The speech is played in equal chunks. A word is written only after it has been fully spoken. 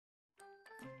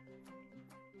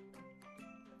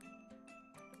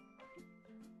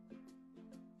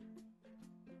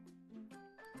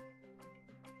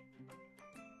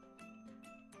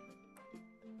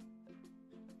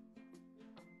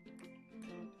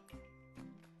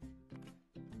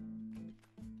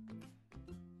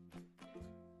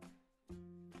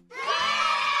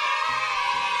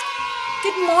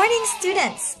Good morning,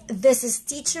 students. This is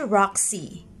Teacher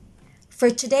Roxy. For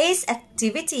today's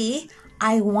activity,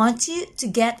 I want you to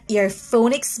get your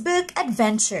phonics book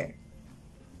adventure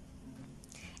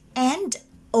and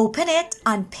open it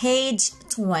on page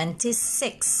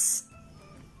 26.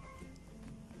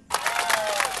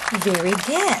 Very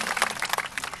good.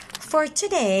 For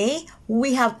today,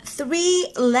 we have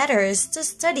 3 letters to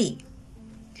study.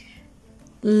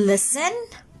 Listen,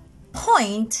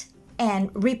 point,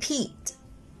 and repeat.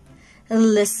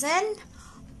 Listen,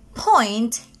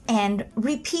 point, and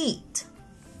repeat.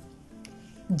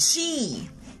 G,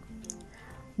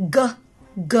 g,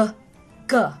 g,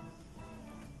 g.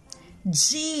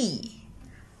 G,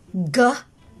 g,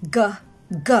 g,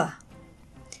 g.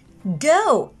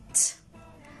 Goat,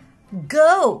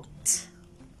 goat.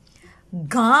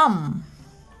 Gum,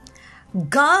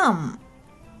 gum.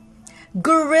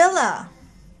 Gorilla,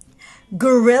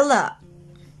 gorilla.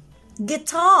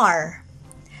 Guitar,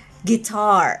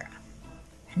 guitar.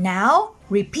 Now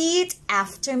repeat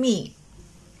after me.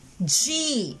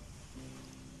 G,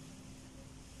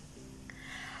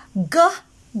 g,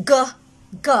 g,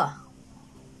 g.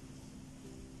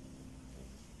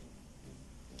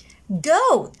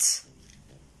 Goat,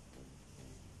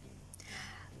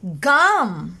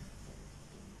 gum.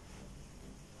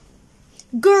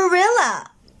 Gorilla,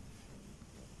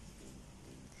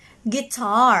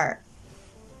 guitar.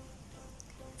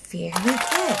 Very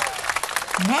good.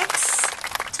 Next,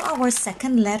 to our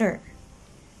second letter.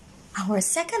 Our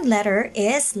second letter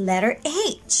is letter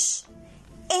H.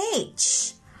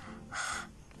 H.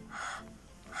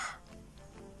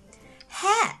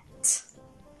 Hat,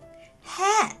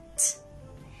 hat.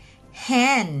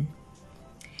 Hen,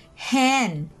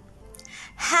 hen.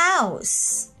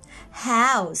 House,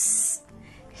 house.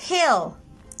 Hill,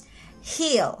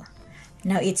 hill.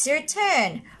 Now it's your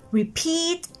turn.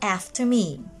 Repeat after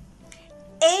me.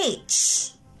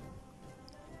 H,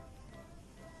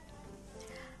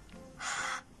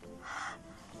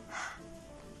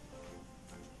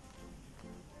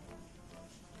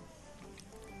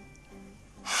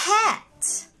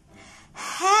 hat,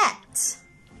 hat.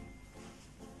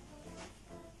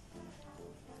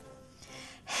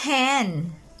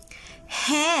 Hen,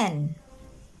 hen.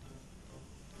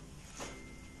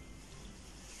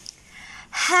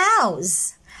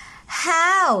 House,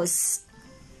 house.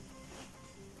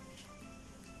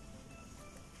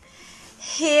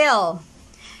 Hill,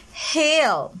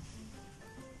 hill.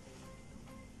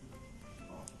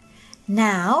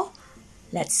 Now,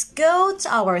 let's go to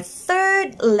our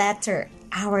third letter.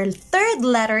 Our third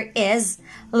letter is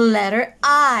letter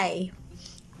I.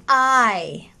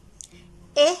 I.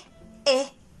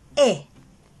 I.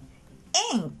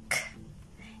 Ink,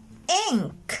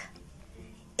 ink.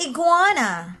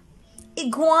 Iguana,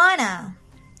 iguana.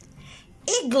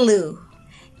 Igloo,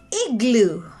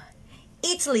 igloo.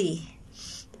 Italy,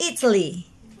 Italy.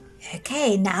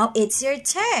 Okay, now it's your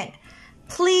turn.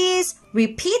 Please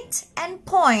repeat and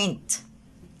point.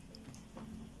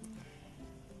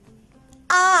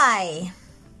 I.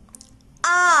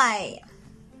 I.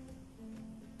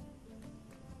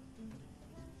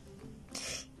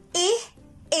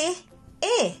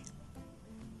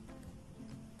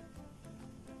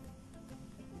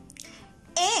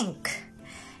 Ink,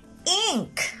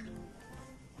 ink.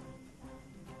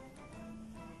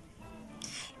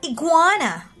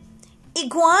 Iguana,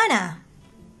 iguana.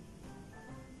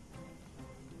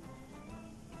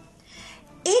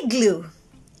 Igloo,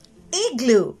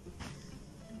 igloo.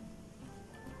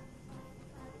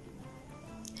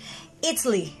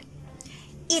 Italy,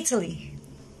 Italy.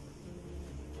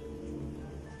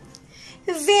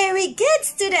 Very good,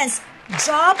 students.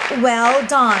 Job well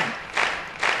done.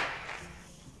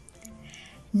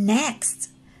 Next,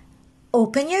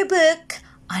 open your book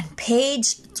on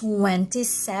page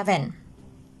 27.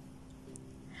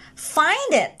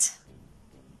 Find it.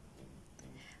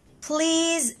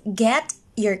 Please get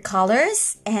your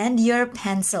colors and your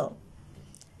pencil.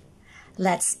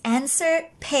 Let's answer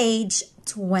page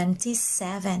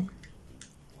 27.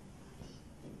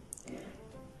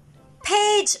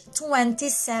 Page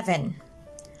 27.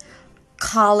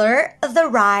 Color the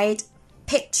right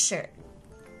picture.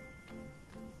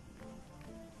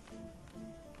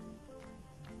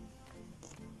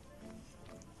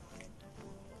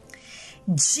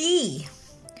 G,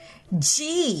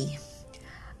 G. G,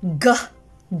 G,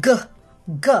 G.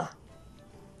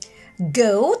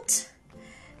 Goat,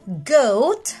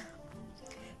 goat.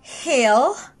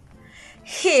 Hill,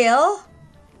 hill.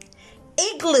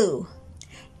 Igloo,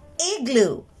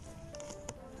 igloo.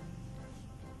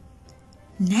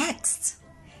 Next,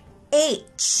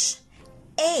 H,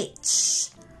 H.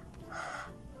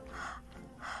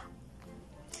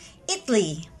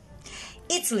 Italy,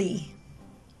 Italy.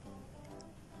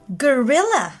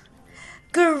 Gorilla,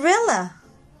 gorilla.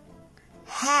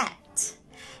 Hat,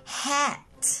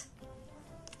 hat.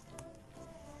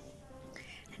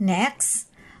 Next,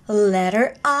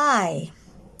 letter I.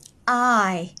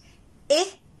 I.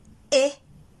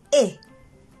 I.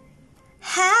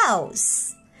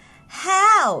 House,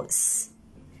 house.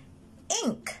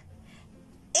 Ink,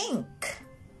 ink.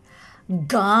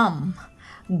 Gum,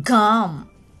 gum.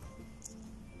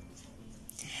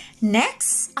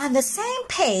 Next, on the same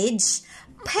page,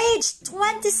 page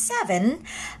 27,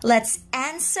 let's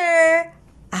answer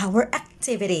our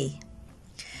activity.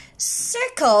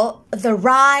 Circle the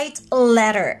right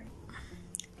letter.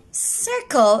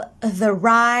 Circle the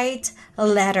right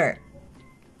letter.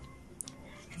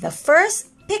 The first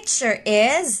picture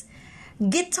is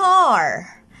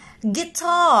guitar,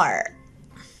 guitar.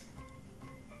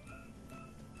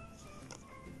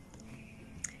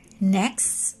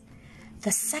 Next,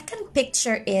 the second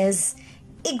picture is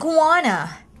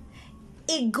iguana,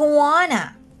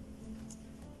 iguana.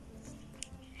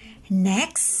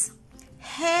 Next,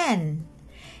 hen,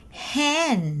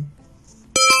 hen.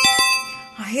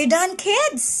 Are you done,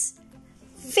 kids?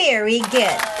 Very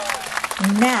good.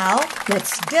 Now,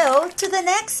 let's go to the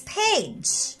next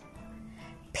page.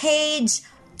 Page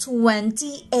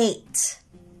 28.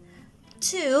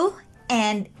 2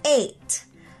 and 8.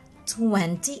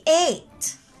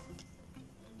 28.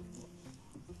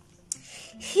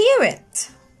 Hear it.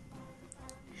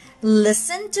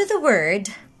 Listen to the word.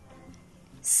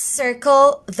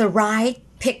 Circle the right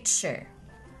picture.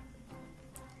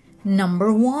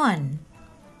 Number 1.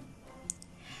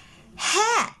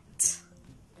 Hat,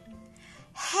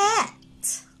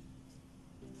 hat.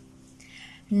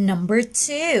 Number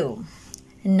 2.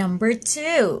 Number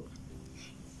 2.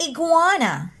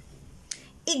 Iguana,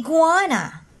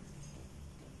 iguana.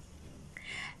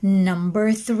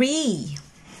 Number 3.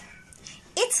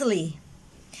 Italy,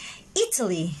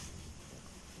 Italy.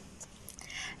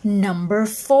 Number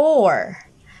 4.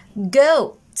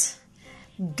 Goat,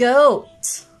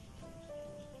 goat.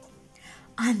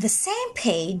 On the same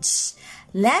page,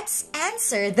 let's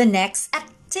answer the next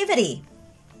activity.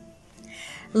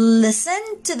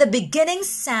 Listen to the beginning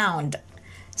sound.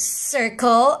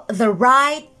 Circle the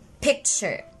right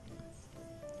picture.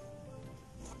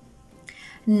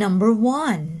 Number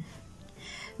 1.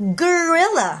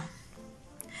 Gorilla,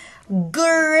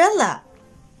 gorilla.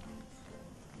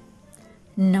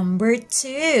 Number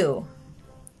 2.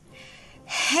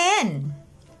 Hen,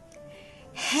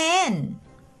 hen.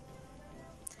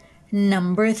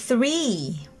 Number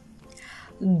 3.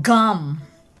 Gum,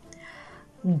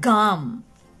 gum.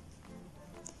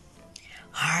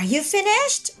 Are you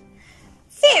finished?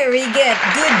 Very good.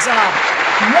 Good job.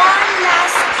 One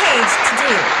last page to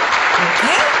do.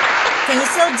 Okay? Can you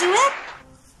still do it?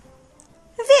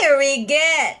 Very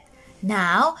good.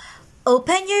 Now,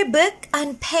 open your book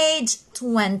on page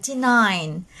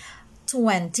 29.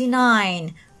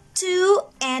 29. 2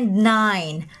 and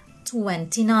 9.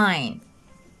 29.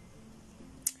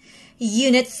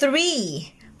 Unit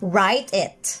 3. Write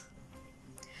it.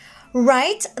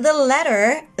 Write the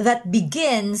letter that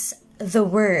begins the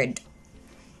word.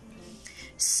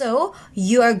 So,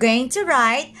 you are going to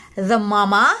write the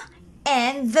mama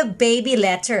and the baby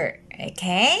letter.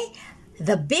 Okay?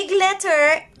 The big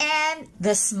letter and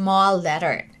the small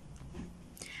letter.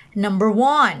 Number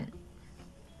 1.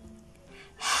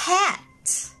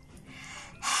 Hat,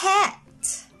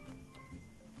 hat.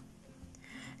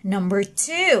 Number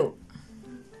 2.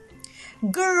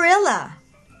 Gorilla,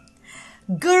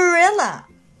 gorilla.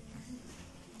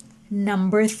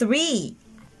 Number 3.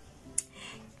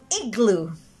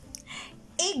 Igloo,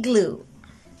 igloo.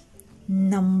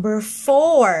 Number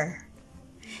 4.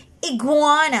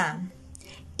 Iguana,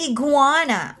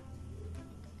 iguana.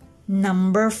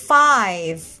 Number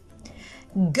 5.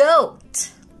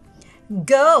 Goat,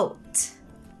 goat.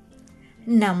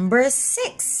 Number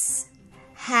 6.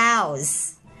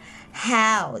 House,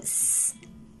 house.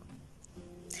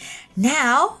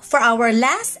 Now, for our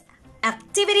last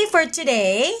activity for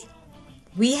today,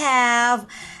 we have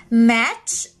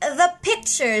match the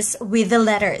pictures with the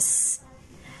letters.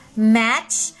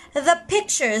 Match the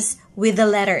pictures with the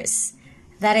letters.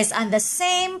 That is on the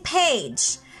same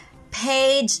page,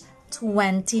 page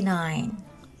 29.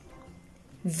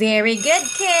 Very good,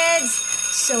 kids.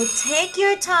 So take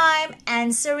your time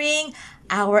answering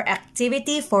our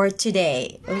activity for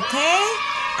today. Okay?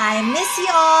 I miss you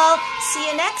all. See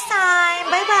you next time.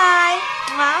 Bye-bye.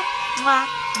 Mwah, mwah,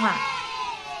 mwah.